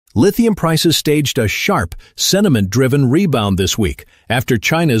Lithium prices staged a sharp, sentiment-driven rebound this week after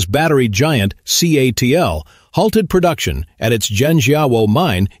China's battery giant CATL halted production at its Zhenjiao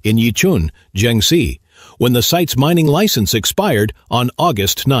mine in Yichun, Jiangxi, when the site's mining license expired on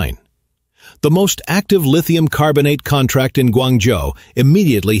August 9. The most active lithium carbonate contract in Guangzhou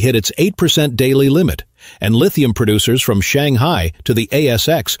immediately hit its 8% daily limit, and lithium producers from Shanghai to the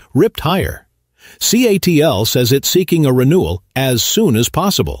ASX ripped higher. CATL says it's seeking a renewal as soon as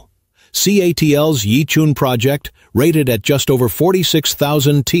possible. CATL's Yichun project, rated at just over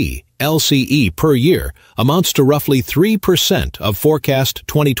 46,000 T LCE per year, amounts to roughly 3% of forecast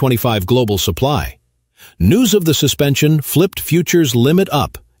 2025 global supply. News of the suspension flipped futures limit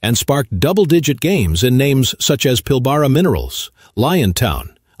up and sparked double-digit gains in names such as Pilbara Minerals,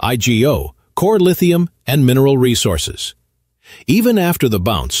 Liontown, IGO, Core Lithium, and Mineral Resources. Even after the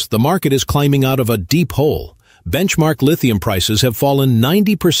bounce, the market is climbing out of a deep hole. Benchmark lithium prices have fallen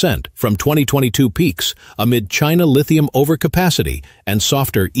 90% from 2022 peaks amid China lithium overcapacity and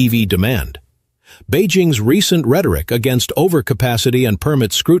softer EV demand. Beijing's recent rhetoric against overcapacity and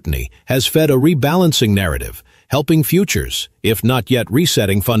permit scrutiny has fed a rebalancing narrative, helping futures, if not yet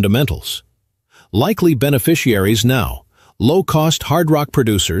resetting fundamentals. Likely beneficiaries now: low-cost hard rock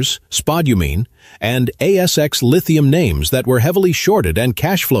producers, spodumene, and ASX lithium names that were heavily shorted and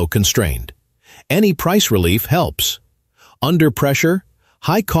cash flow constrained. Any price relief helps. Under pressure,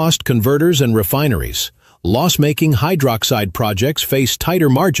 high-cost converters and refineries, loss-making hydroxide projects face tighter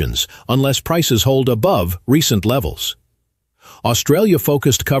margins unless prices hold above recent levels.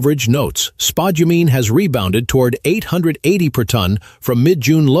 Australia-focused coverage notes spodumene has rebounded toward $880 per ton from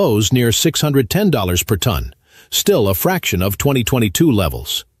mid-June lows near $610 per ton, still a fraction of 2022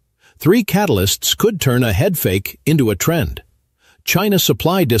 levels. Three catalysts could turn a head fake into a trend: China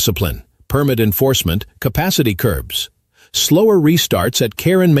supply discipline, permit enforcement, capacity curbs; slower restarts at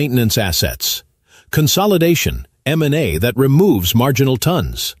care and maintenance assets; consolidation, M&A that removes marginal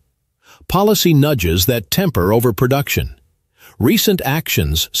tons; policy nudges that temper overproduction. Recent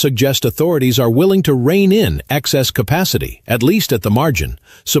actions suggest authorities are willing to rein in excess capacity, at least at the margin,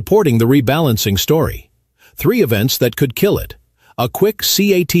 supporting the rebalancing story. Three events that could kill it: a quick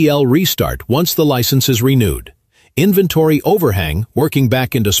CATL restart once the license is renewed; inventory overhang working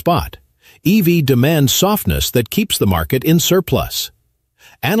back into spot; EV demand softness that keeps the market in surplus.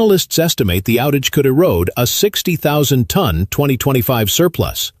 Analysts estimate the outage could erode a 60,000-ton 2025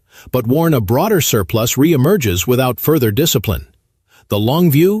 surplus, but warn a broader surplus reemerges without further discipline. The long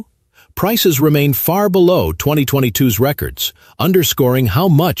view? Prices remain far below 2022's records, underscoring how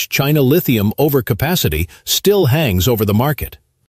much China lithium overcapacity still hangs over the market.